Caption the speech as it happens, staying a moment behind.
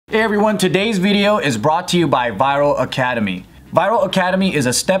Hey everyone, today's video is brought to you by Viral Academy. Viral Academy is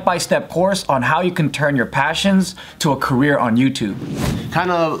a step-by-step course on how you can turn your passions to a career on YouTube.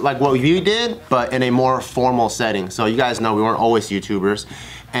 Kind of like what you did, but in a more formal setting. So you guys know we weren't always YouTubers.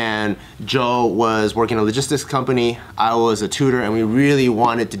 And Joe was working in a logistics company, I was a tutor, and we really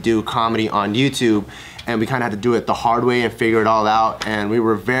wanted to do comedy on YouTube. And we kind of had to do it the hard way and figure it all out. And we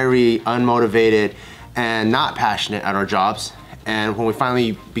were very unmotivated and not passionate at our jobs. And when we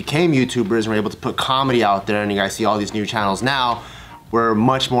finally became YouTubers and were able to put comedy out there, and you guys see all these new channels now, we're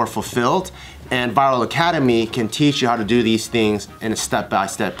much more fulfilled. And Viral Academy can teach you how to do these things in a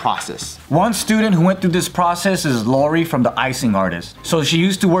step-by-step process. One student who went through this process is Lori from The Icing Artist. So she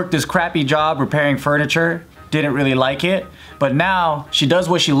used to work this crappy job repairing furniture, didn't really like it, but now she does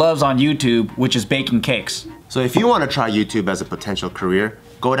what she loves on YouTube, which is baking cakes. So if you want to try YouTube as a potential career,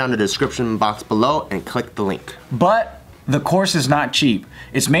 go down to the description box below and click the link. But the course is not cheap.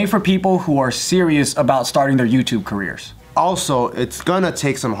 It's made for people who are serious about starting their YouTube careers. Also, it's gonna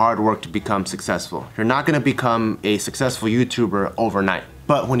take some hard work to become successful. You're not gonna become a successful YouTuber overnight.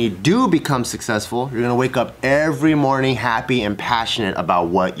 But when you do become successful, you're gonna wake up every morning happy and passionate about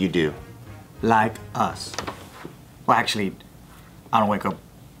what you do. Like us. Well, actually, I don't wake up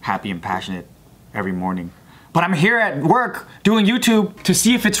happy and passionate every morning. But I'm here at work doing YouTube. To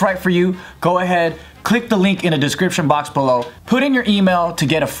see if it's right for you, go ahead, click the link in the description box below, put in your email to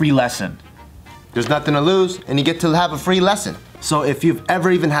get a free lesson. There's nothing to lose, and you get to have a free lesson. So if you've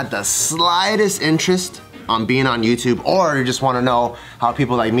ever even had the slightest interest on being on YouTube, or you just want to know how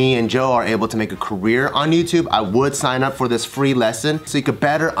people like me and Joe are able to make a career on YouTube, I would sign up for this free lesson so you could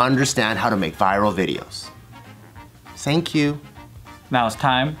better understand how to make viral videos. Thank you. Now it's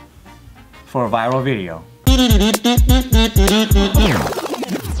time for a viral video.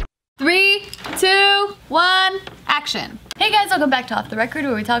 3, 2, 1, action. Hey guys, welcome back to Off the Record,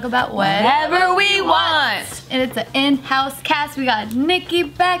 where we talk about whatever we want. And it's an in-house cast. We got Nikki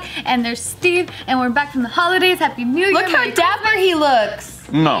back, and there's Steve, and we're back from the holidays. Happy New Year. Look how dapper he looks.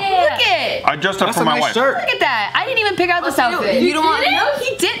 No. Yeah. Look it. I dressed up for my wife. Look at that. I didn't even pick out this outfit. You don't want it? No,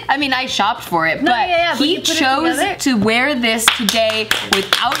 he did. I mean, I shopped for it, No, but yeah, but he you put it chose together? to wear this today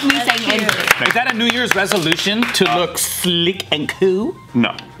without me saying anything. Is that a New Year's resolution to look slick and cool?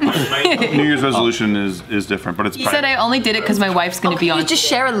 No. New Year's resolution is different, but it's He said I only did it because my wife's going to be on. You just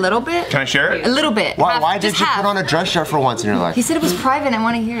share a little bit? Can I share it? A little bit. Why did you put on a dress shirt for once in your life? He said it was private. I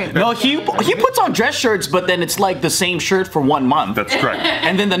want to hear it. No, he puts on dress shirts, but then it's like the same shirt for 1 month. That's correct.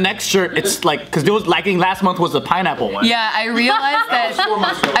 And then the next shirt, it's like, because there was, like, last month was the pineapple one. Yeah, I realized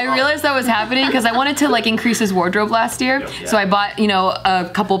that was happening because I wanted to like increase his wardrobe last year. So I bought, you know, a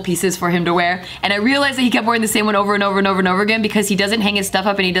couple pieces for him to wear, and I realized that he kept wearing the same one over and over and over and over again because he doesn't hang his stuff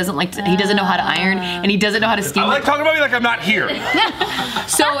up, and he doesn't know how to iron, and he doesn't know how to steam. I like talking about me like I'm not here.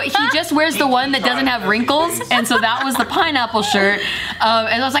 So he just wears the one that doesn't have wrinkles, and so that was the pineapple shirt.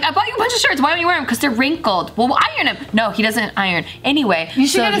 And I was like, I bought you a bunch of shirts. Why don't you wear them? Because they're wrinkled. Well, we'll iron them. No, he doesn't iron. Anyway, You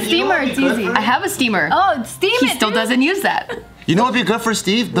should get a steamer, it's easy. I have a steamer. Oh, steam He it, still dude. doesn't use that. You know what'd be good for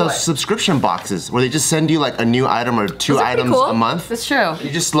Steve? Those subscription boxes where they just send you like a new item or 2 items a month. That's true.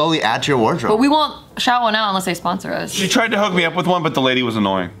 You just slowly add to your wardrobe. But we won't shout one out unless they sponsor us. She tried to hook me up with one, but the lady was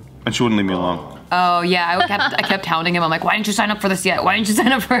annoying, and she wouldn't leave me alone. Oh yeah, I kept hounding him. I'm like, why didn't you sign up for this yet? Why didn't you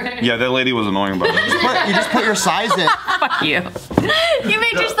sign up for it? Yeah, that lady was annoying about it. You just put your size in. Fuck you. You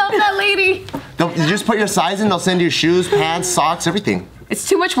made yourself that lady. You just put your size in, they'll send you shoes, pants, socks, everything. It's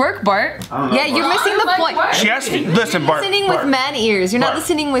too much work, Bart. Yeah, you're missing the point. She asked me, listen, Bart. Listening with man ears. You're not Bart.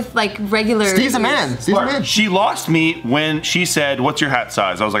 listening with like regular. Steve's a man. Steve's a man. She lost me when she said, "What's your hat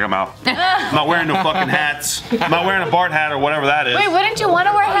size?" I was like, "I'm out. I'm not wearing no fucking hats. I'm not wearing a Bart hat or whatever that is." Wait, wouldn't you want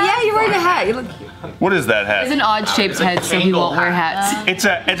to wear hats? Yeah, you're wearing a hat. You look. What is that hat? It's an odd-shaped head, so he won't wear hats. It's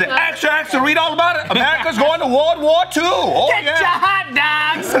an extra. Read all about it. America's going to World War II. Oh Get your hot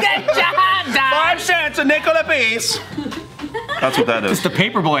dogs! Get your hot dogs! 5 cents a nickel a piece. That's what that is. It's the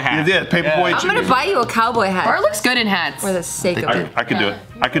paperboy hat. It is paperboy. I'm gonna buy you a cowboy hat. Bart looks good in hats. For the sake of it. I could do it.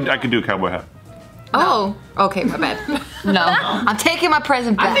 I could do a cowboy hat. Oh, okay, my bad. No. I'm taking my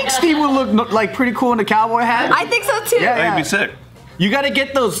present back. I think Steve would look like pretty cool in a cowboy hat. I think so too. Yeah. That'd be sick. You gotta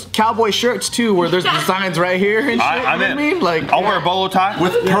get those cowboy shirts too, where there's designs right here and shit. I'm you know in. what I mean? Like, I'll wear a bolo tie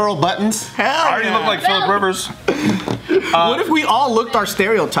With pearl buttons. hell I already yeah. look like Philip Rivers. What if we all looked our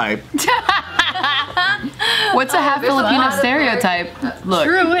stereotype? What's a half Filipino stereotype? Look.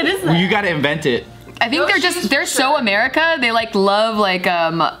 True, it is that. You gotta invent it. I think they're so America. They like love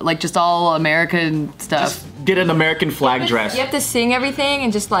like just all American stuff. Get an American flag dress. You have to sing everything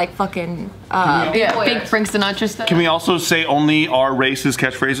and just like fucking. Yeah, big Frank Sinatra stuff. Can we also say only our racist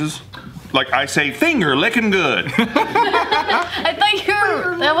catchphrases? Like I say, finger licking good. I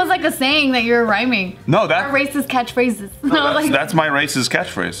thought that was like a saying that you're rhyming. No, Or that racist catchphrases. that's my racist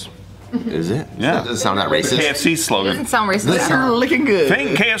catchphrase. Is it? Yeah. That doesn't sound that racist. KFC slogan. Doesn't sound racist. Looking good.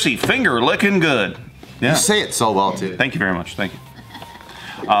 KFC finger licking good. Yeah. You say it so well too. Thank you very much. Thank you.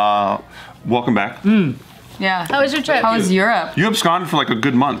 Welcome back. Yeah. How was your trip? How was Europe? You absconded for like a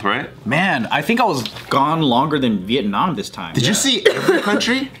good month, right? Man, I think I was gone longer than Vietnam this time. Did you see every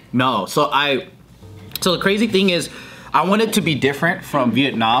country? No, so the crazy thing is, I want it to be different from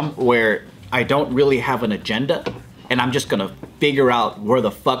Vietnam, where I don't really have an agenda, and I'm just gonna figure out where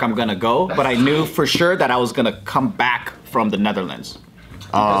the fuck I'm gonna go. But I knew for sure that I was gonna come back from the Netherlands.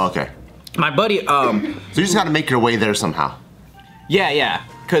 Oh, okay. My buddy, So you just got to make your way there somehow. yeah,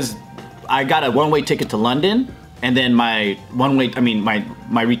 because I got a one-way ticket to London, and then my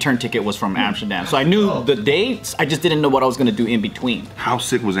return ticket was from Amsterdam. So I knew the dates, I just didn't know what I was gonna do in between. How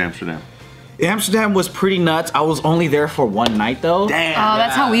sick was Amsterdam? Amsterdam was pretty nuts. I was only there for one night though. Damn. Oh,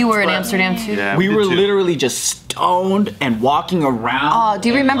 that's how we were in Amsterdam too. Yeah, We did were too. literally just stoned and walking around. Oh, do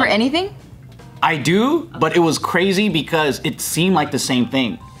you remember anything? I do, but it was crazy because it seemed like the same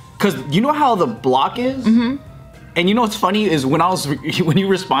thing. Cause you know how the block is? Mm-hmm. And you know what's funny is when you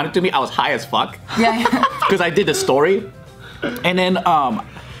responded to me, I was high as fuck. Yeah. Cause I did the story. And then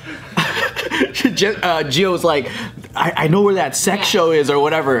Gio was like, I know where that sex show is or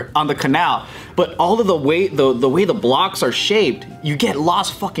whatever on the canal. But all of the way the blocks are shaped, you get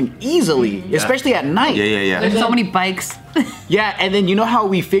lost fucking easily, especially at night. Yeah. There's so many bikes. Yeah, and then you know how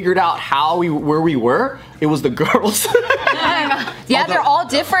we figured out where we were? It was the girls. Yeah, they're all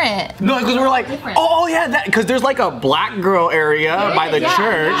different. No, because we were like, oh yeah, because there's like a black girl area by the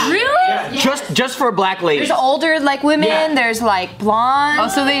church. Really? Just for black ladies. There's older like women. Yeah. There's like blonde. Oh,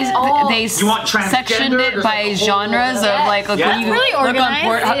 so they want sectioned transgender? it There's by like a whole- genres of like Yeah. when you Really look on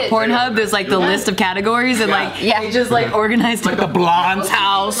organized. Pornhub, there's like the list of categories and like they just like organized Like the blonde's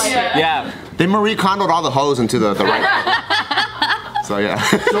house. Yeah. They Marie Kondo'd all the hoes into the right. So yeah.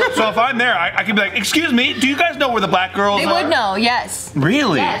 So if I'm there, I can be like, excuse me, do you guys know where the black girls They are? would know. Yes.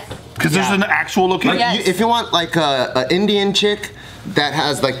 Really? Yes. Because there's an actual location. Yes. If you want like a Indian chick that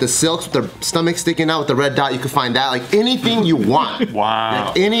has like the silks with their stomach sticking out with the red dot, you can find that. Like anything you want. Wow.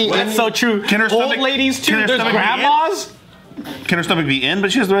 Like, any. That's so true. Can her Old stomach- ladies can too. her There's stomach be in? grandmas. Can her stomach be in,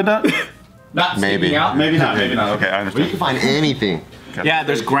 but she has the red dot? Not Maybe. sticking out. Maybe not. Maybe not. Okay, I You understand. can find anything. Yeah,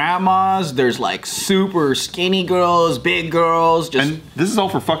 there's grandmas. There's like super skinny girls, big girls. Just And this is all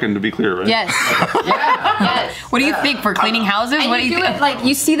for fucking, to be clear, right? Yes. Yes. What do you think for cleaning houses? And What do you you do think? it like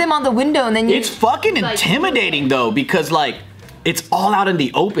you see them on the window and then you. it's fucking intimidating though, because like it's all out in the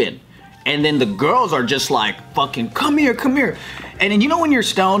open, and then the girls are just like fucking come here, and then you know when you're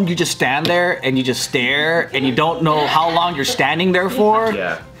stoned, you just stand there and you just stare and you don't know how long you're standing there for.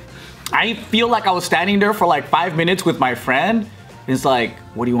 Yeah. I feel like I was standing there for like 5 minutes with my friend. It's like,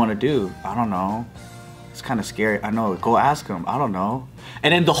 what do you want to do? I don't know. It's kind of scary. I know. Go ask him. I don't know.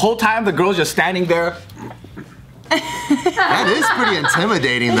 And then the whole time the girl's just standing there. That is pretty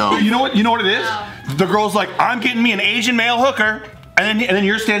intimidating though. You know what? You know what it is? The girl's like, I'm getting me an Asian male hooker. And then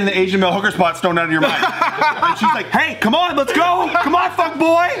you're standing in the Asian male hooker spot stoned out of your mind. And she's like, hey, come on, let's go. Come on, fuck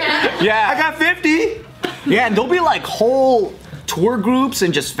boy. Yeah. I got 50. Yeah, and there'll be like whole tour groups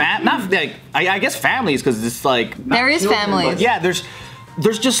and just not like I guess families, because it's like There is families. yeah, there's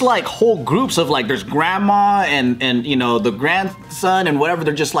just like whole groups of like there's grandma and you know the grandson and whatever.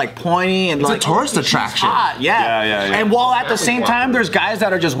 They're just like pointing and It's like a tourist attraction. hot, yeah. Yeah. And while at the same time there's guys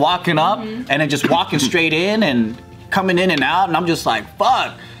that are just walking up and then just walking straight in and coming in and out, and I'm just like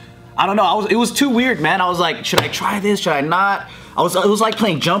fuck. I don't know. It was too weird, man. I was like, should I try this? Should I not? It was like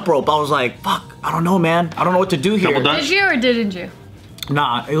playing jump rope. I was like, fuck, I don't know, man. I don't know what to do here. Double dutch? Did you or didn't you?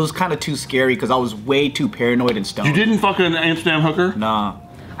 Nah, it was kind of too scary because I was way too paranoid and stoned. You didn't fuck an Amsterdam hooker? Nah.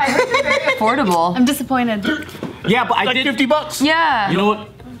 Affordable. I'm disappointed. Yeah, but I Like did. $50. Yeah. You know what?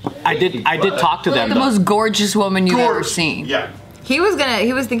 I did talk to them. The though. most gorgeous woman you've ever seen. Yeah. He was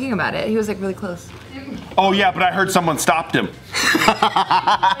thinking about it. He was like really close. Oh yeah, but I heard someone stopped him.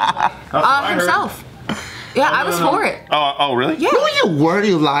 Himself. Yeah, I was for it. Oh really? Yeah. Who you were,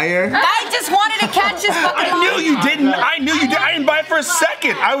 you liar? I just wanted to catch his fucking. I knew you didn't. I knew you did. I didn't buy it for a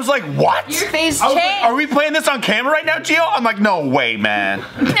second. I was like, what? Your face I was like, changed. are we playing this on camera right now, Gio? I'm like, no way, man.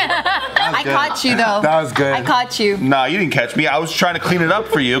 I caught you though. That was good. I caught you. Nah, you didn't catch me. I was trying to clean it up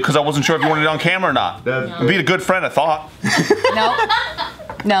for you because I wasn't sure if you wanted it on camera or not. Being a good friend, I thought. No.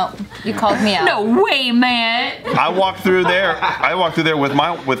 No. You called me out. No way, man. I walked through there. I walked through there with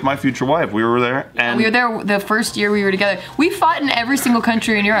my future wife. We were there, and We were there the first year we were together. We fought in every single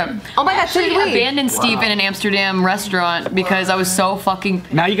country in Europe. Oh my God, so I did we. abandoned Steve in an Amsterdam restaurant because I was so fucking.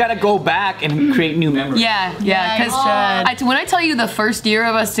 Now you gotta go back and create new memories. Yeah, because when I tell you the first year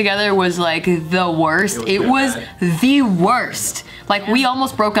of us together was like the worst, it was the worst. Like we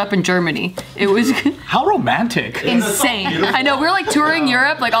almost broke up in Germany. It was How romantic. insane. I know, we were like touring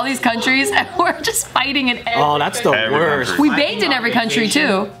Europe, like all these countries, and we're just fighting in every. Oh, that's the Every worst. country. We banged in every country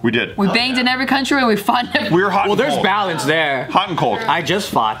too. we did. We banged in every country and we fought in every. We were hot. Well, and there's cold. balance there. Hot and cold. I just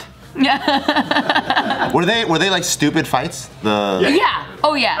fought. Were they like stupid fights? Yeah.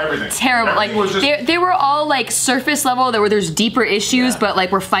 Oh yeah. Everything. Terrible. Everything was Like just- they were all like surface level. There's deeper issues, but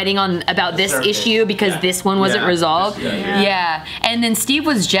like we're fighting on about this issue because this one wasn't resolved. Yeah. And then Steve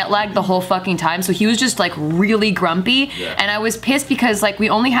was jet lagged the whole fucking time, so he was just like really grumpy. And I was pissed because like we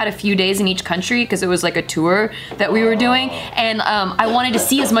only had a few days in each country because it was like a tour that we were doing, and I wanted to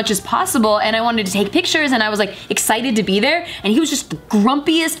see as much as possible, and I wanted to take pictures, and I was like excited to be there, and he was just the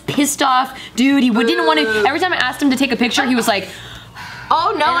grumpiest, pissed off dude. He didn't want to. Every time I asked him to take a picture, he was like.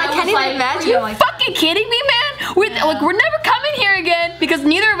 Oh no, I can't even imagine. You fucking kidding me, man? We're never coming here again because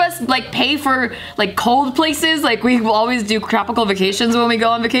neither of us like pay for like cold places. Like we always do tropical vacations when we go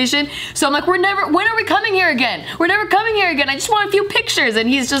on vacation. So I'm like, when are we coming here again? We're never coming here again. I just want a few pictures, and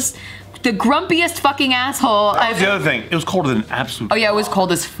he's just the grumpiest fucking asshole. That was the other thing. It was colder than absolute. Oh yeah, it was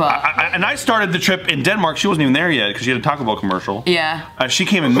cold as fuck. And I started the trip in Denmark. She wasn't even there yet because she had a Taco Bell commercial. Yeah. She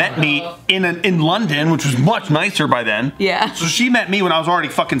came and met me in London, which was much nicer by then. Yeah. So she met me when I was already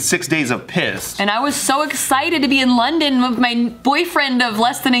fucking 6 days of pissed. And I was so excited to be in London with my boyfriend of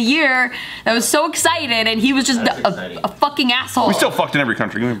less than a year. I was so excited, and he was just a fucking asshole. We still fucked in every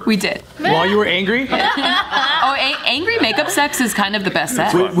country. Remember? We did. While you were angry? Oh, angry makeup sex is kind of the best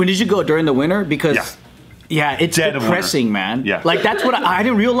sex. When did you go? During the winter? Because yeah, it's Dead of depressing, winter. man. Yeah. Like that's what I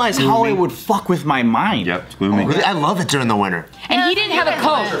didn't realize how it would fuck with my mind. Yep, it's gloomy. Really, I love it during the winter. And he didn't have a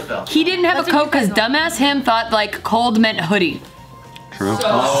coat. He didn't have a coat because dumbass him thought like cold meant hoodie. True.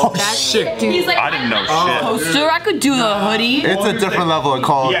 Oh shit, dude. He's like, I didn't know shit. coaster, I could do the hoodie. It's a different level of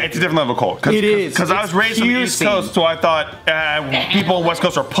cold. Yeah, it's a different level of cold. It is. Because I was raised on the East piercing. Coast, so I thought people on the West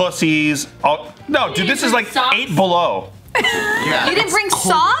Coast are pussies. No, dude, this is like 8 below. Yeah. You didn't bring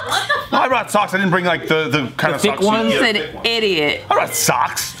socks? No, I brought socks. I didn't bring like the kind of thick socks. ones? He's an idiot. I brought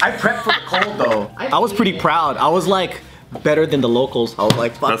socks. I prepped for the cold though. I was pretty proud. I was like better than the locals. I was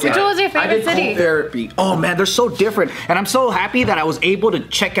like, fuck That's yeah. right. What was your I favorite did cold city? therapy. Oh man, they're so different. And I'm so happy that I was able to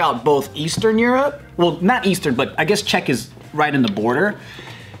check out both Eastern Europe. Well, not Eastern, but I guess Czech is right in the border.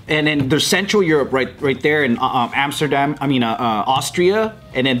 And then there's Central Europe right there in Amsterdam, Austria.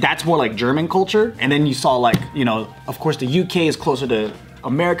 And then that's more like German culture. And then you saw like, of course the UK is closer to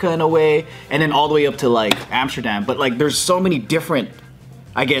America in a way. And then all the way up to like Amsterdam. But like there's so many different,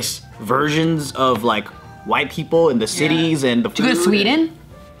 I guess, versions of like white people in the cities and the food. Did you go to Sweden?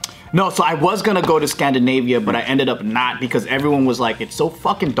 No, so I was gonna go to Scandinavia, but I ended up not because everyone was like, it's so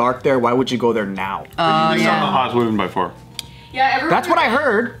fucking dark there, why would you go there now? Some of the hottest women by far. Yeah, That's what I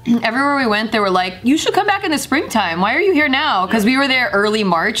heard. Everywhere we went, they were like, you should come back in the springtime. Why are you here now? Because we were there early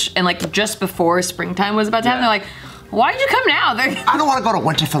March and like just before springtime was about to happen. They're like, why'd you come now? I don't want to go to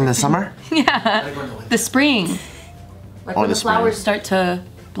Winterfell in the summer. The spring. Like Oh, when the the flowers spring. start to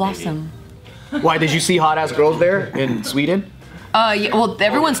blossom. Why, did you see hot ass girls there in Sweden? Yeah, well,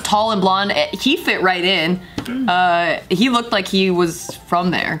 everyone's tall and blonde. He fit right in. He looked like he was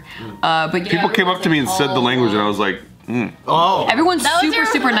from there. But yeah, People came up to me and said the language, and I was like, Oh. everyone's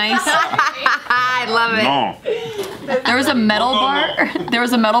super nice. I love it. no. There was a metal bar. There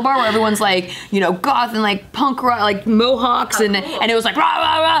was a metal bar where everyone's like, goth and like punk rock, like mohawks, and it was like rah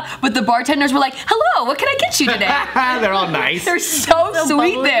rah rah. But the bartenders were like, "Hello, what can I get you today?" They're all nice. They're so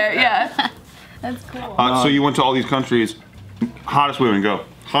sweet bubbly. there. Yeah. That's cool. So you went to all these countries. Hottest women, go.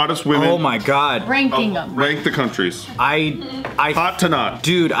 Hottest women. Oh my god. Ranking them. Rank the countries. I Hot to not.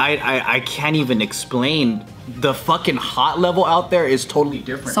 Dude, I can't even explain. The fucking hot level out there is totally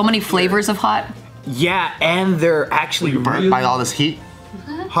different. So many flavors of hot. Yeah, and they're actually Burnt by all this heat?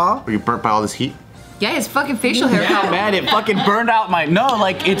 Huh? Were you burnt by all this heat? Yeah, his fucking facial hair. Yeah, man, it fucking burned out my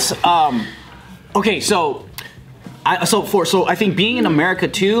it's okay, so I think being in America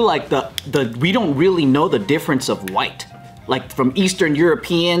too, like the we don't really know the difference of white. Like from Eastern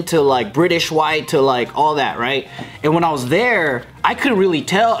European to like British white to like all that, right? And when I was there, I couldn't really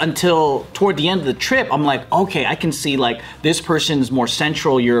tell until toward the end of the trip. I'm like, okay, I can see like this person's more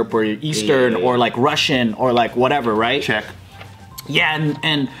Central Europe or Eastern or like Russian or like whatever, right? Check. Yeah,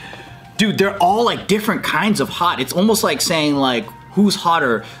 and dude, they're all like different kinds of hot. It's almost like saying like who's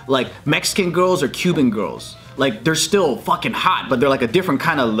hotter, like Mexican girls or Cuban girls. Like they're still fucking hot, but they're like a different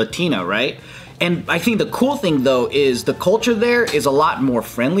kind of Latina, right? And I think the cool thing though is the culture there is a lot more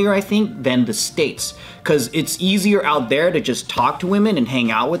friendlier, I think, than the States. Cause it's easier out there to just talk to women and hang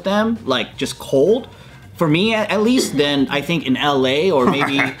out with them, like just cold. For me, at least, than I think in LA or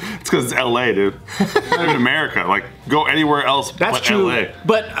maybe. It's because it's LA, dude. It's not even America. Like, go anywhere else That's but true. LA.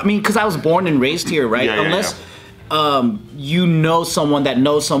 But I mean, because I was born and raised here, right? Yeah, Unless you know someone that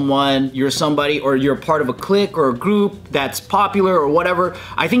knows someone, you're somebody, or you're part of a clique or a group that's popular or whatever.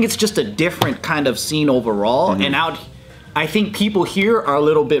 I think it's just a different kind of scene overall. And I think people here are a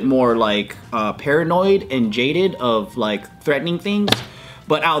little bit more like paranoid and jaded of like threatening things.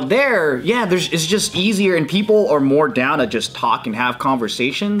 But out there, yeah, it's just easier and people are more down to just talk and have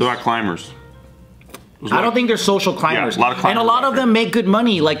conversations. They're not climbers. I don't think they're social climbers. Yeah, a lot of climbers. And a lot of them make good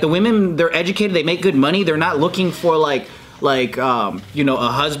money. Like the women, they're educated, they make good money. They're not looking for like you know, a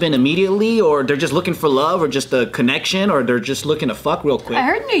husband immediately, or they're just looking for love or just a connection, or they're just looking to fuck real quick. I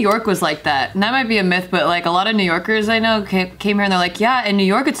heard New York was like that, and that might be a myth, but like a lot of New Yorkers I know came here and they're like, yeah, in New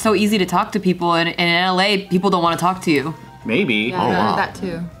York it's so easy to talk to people, and in LA people don't want to talk to you. Maybe. Yeah, I heard that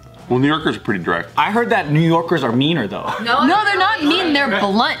too. Well, New Yorkers are pretty direct. I heard that New Yorkers are meaner though. No, they're not mean, they're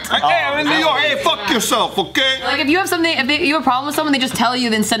blunt. Like, hey, I'm in New York. Hey, fuck yourself, okay? Like if you have something, if you have a problem with someone, they just tell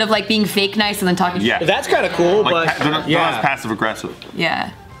you instead of like being fake nice and then talking. Yeah. That's kind of cool, Like, but they're not as passive aggressive.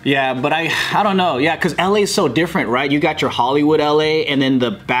 Yeah. Yeah, but I don't know. Yeah, because LA is so different, right? You got your Hollywood LA and then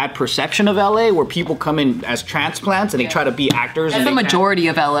the bad perception of LA where people come in as transplants and they try to be actors. That's and the majority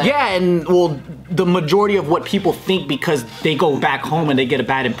of LA. Yeah, and well, the majority of what people think because they go back home and they get a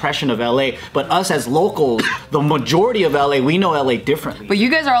bad impression of LA. But us as locals, the majority of LA, we know LA differently. But you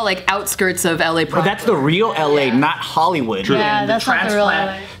guys are all like outskirts of LA. But that's the real LA, not Hollywood. True. Yeah, And that's not the real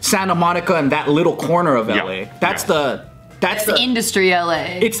LA. Santa Monica and that little corner of Yeah. LA. That's It's the industry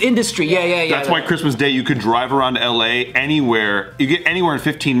LA. It's industry, yeah. That's why Christmas Day you could drive around LA anywhere. You get anywhere in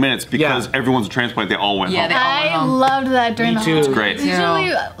 15 minutes because everyone's a transplant. They all went Yeah, home. they all went I home. loved that during the too. holidays. It's great.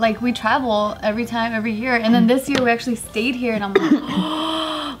 Usually, like we travel every year, and then this year we actually stayed here, and I'm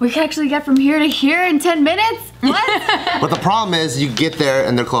like, we can actually get from here to here in 10 minutes. What? But the problem is you get there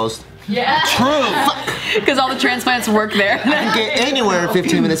and they're closed. Yeah. Because all the transplants work there. You can get anywhere in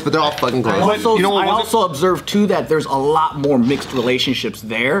 15 minutes, but they're all fucking closed. Also, you know what I was it? also observed too that there's a lot more mixed relationships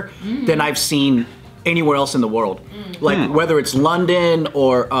there than I've seen anywhere else in the world. Like whether it's London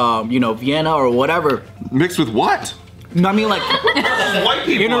or you know, Vienna or whatever. Mixed with what? No, I mean like White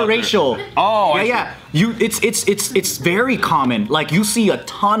people. interracial. Oh, I yeah. It's very common. Like you see a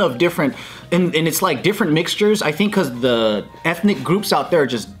ton of different, and it's like different mixtures. I think because the ethnic groups out there are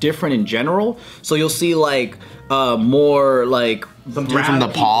just different in general. So you'll see like more like Some dude from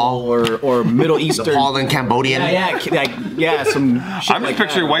Nepal. or Middle Eastern. Nepal and Cambodian. Yeah, some shit I'm just like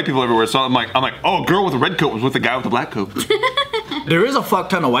picturing white people everywhere, so I'm like, oh, a girl with a red coat was with a guy with a black coat. There is a fuck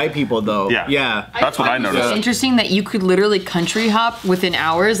ton of white people though. Yeah. That's what I It's noticed. interesting that you could literally country hop within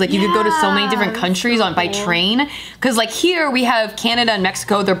hours. Like you could go to so many different countries by train. Because like here we have Canada and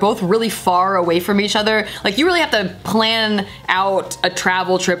Mexico. They're both really far away from each other. Like you really have to plan out a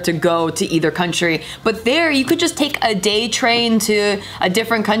travel trip to go to either country. But there you could just take a day train to a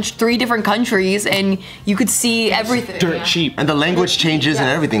different country, 3 different countries, and you could see everything. dirt cheap. And the language changes and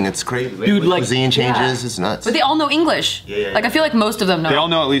everything. It's crazy. Dude, like- cuisine changes. It's nuts. But they all know English. Like I feel like most of them know. They all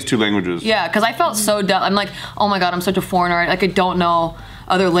know at least 2 languages. Yeah, because I felt so dumb. I'm like, oh my god, I'm such a foreigner. Like I don't know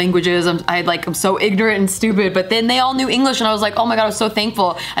other languages. I'm so ignorant and stupid. But then they all knew English, and I was like, oh my god, I was so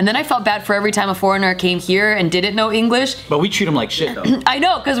thankful. And then I felt bad for every time a foreigner came here and didn't know English. But we treat them like shit though. I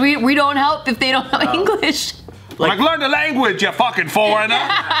know, because we don't help if they don't know English. Like, learn the language, you fucking foreigner.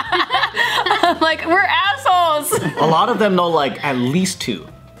 I'm like, we're assholes. A lot of them know like at least 2.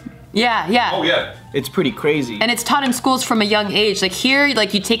 Yeah. Oh, yeah. It's pretty crazy. And it's taught in schools from a young age. Like here,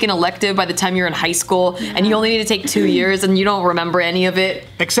 like you take an elective by the time you're in high school, and you only need to take 2 years, and you don't remember any of it.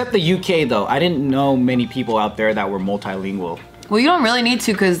 Except the UK though. I didn't know many people out there that were multilingual. Well, you don't really need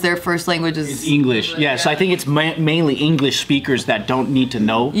to because their first language is English. Yeah, so I think it's mainly English speakers that don't need to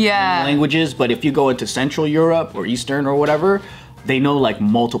know languages. But if you go into Central Europe or Eastern or whatever, they know like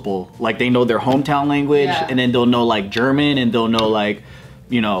multiple. Like they know their hometown language, and then they'll know like German, and they'll know like,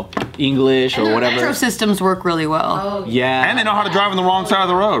 you know, English or whatever. Metro systems work really well. Oh, Yeah. And they know how to drive on the wrong side of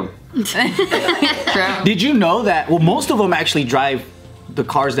the road. True. Did you know that? Well, most of them actually drive the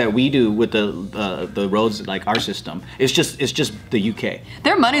cars that we do with the roads like our system. It's just the UK.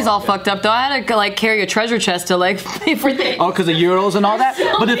 Their money's all fucked up though. I had to like carry a treasure chest to like pay for things. Oh, because of euros and all that.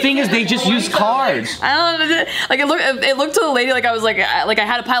 But the thing is, they just use cards. I don't know. Like it looked to the lady like I was like I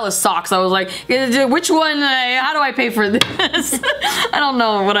had a pile of socks. I was like, which one? How do I pay for this? I don't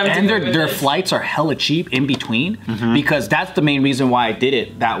know what I'm doing. And their flights are hella cheap in between because that's the main reason why I did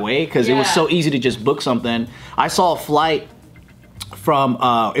it that way because it was so easy to just book something. I saw a flight from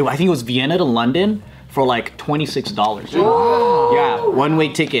I think it was Vienna to London for like $26. Whoa. Yeah,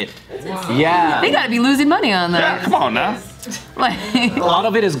 one-way ticket. Yeah. They gotta be losing money on that. Yeah, come on now. Like, a lot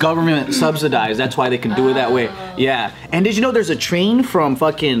of it is government subsidized. That's why they can do it that way. Yeah. And did you know there's a train from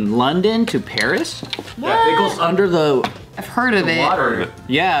fucking London to Paris? Yeah. It goes under the I've heard of it. Water.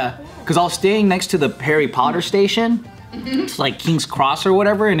 Yeah. Because I was staying next to the Harry Potter station. It's like King's Cross or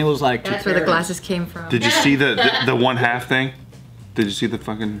whatever, and it was like. That's where the glasses came from. Did you see the one half thing? Did you see the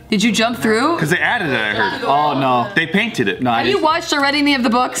fucking? Did you jump through? Because they added it, I heard. Oh no. They painted it. No, Have you watched or read any of the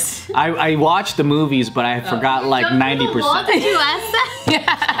books? I watched the movies, but I forgot like 90%. Did you ask that?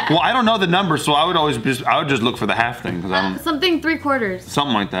 Yeah. Well, I don't know the numbers, so I would just look for the half thing because I don't. Something 3/4.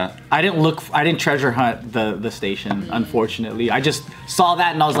 Something like that. I didn't treasure hunt the station, unfortunately. I just saw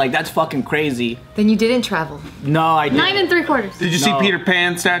that and I was like, that's fucking crazy. Then you didn't travel. No, I didn't. 9 3/4. Did you see Peter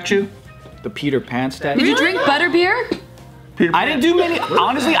Pan statue? The Peter Pan statue? Did you drink butterbeer? I didn't do many.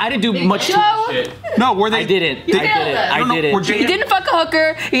 Honestly, I didn't do much. Joe? No, were they? I didn't. I didn't. He didn't fuck a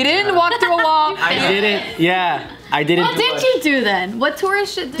hooker. He didn't walk through a wall. I didn't. Yeah, I didn't. What did you do then? What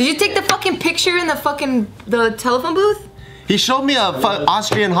tourist shit Did you take the fucking picture in the telephone booth? He showed me a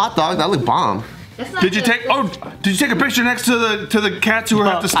Austrian hot dog. That looked bomb. Did you take a picture next to the cats who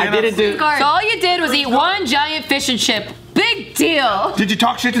have to stand I didn't do. So all you did was eat one giant fish and chip. Big deal. Did you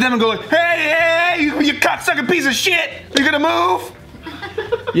talk shit to them and go like, hey, you cocksucking piece of shit? You gonna move?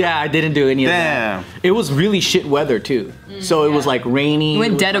 Yeah, I didn't do any of that. It was really shit weather too. So it was like rainy. You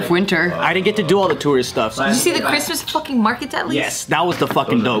went dead of winter. I didn't get to do all the tourist stuff. Did you see the Christmas fucking market at least? Yes, that was the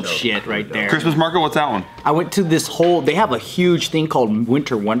fucking dope shit right there. Christmas market, what's that one? I went to this they have a huge thing called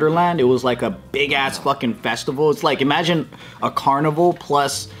Winter Wonderland. It was like a big ass fucking festival. It's like, imagine a carnival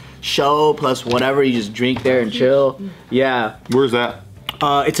plus show plus whatever. You just drink there and chill. Yeah. Where's that?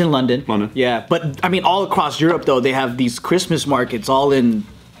 It's in London. London. Yeah, but I mean all across Europe though, they have these Christmas markets all in.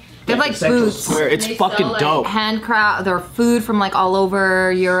 They have like booths. It's fucking dope. Handcraft, their food from like all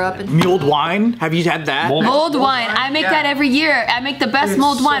over Europe. And mulled wine. Have you had that? Mulled wine. I make that every year. I make the best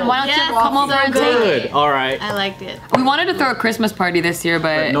mulled wine. Why don't you come over and take it? All right. I liked it. We wanted to throw a Christmas party this year,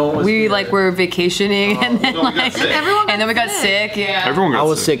 but we like were vacationing and then like and then we got sick. Yeah. Everyone got I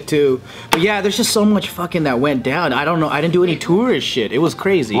was sick too. But yeah, there's just so much fucking that went down. I don't know. I didn't do any tourist shit. It was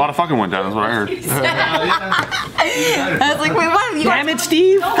crazy. A lot of fucking went down. That's what I heard. I was like, wait, what? Damn it,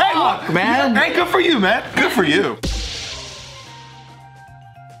 Steve. Fuck, man. Hey, good for you, man. Good for you.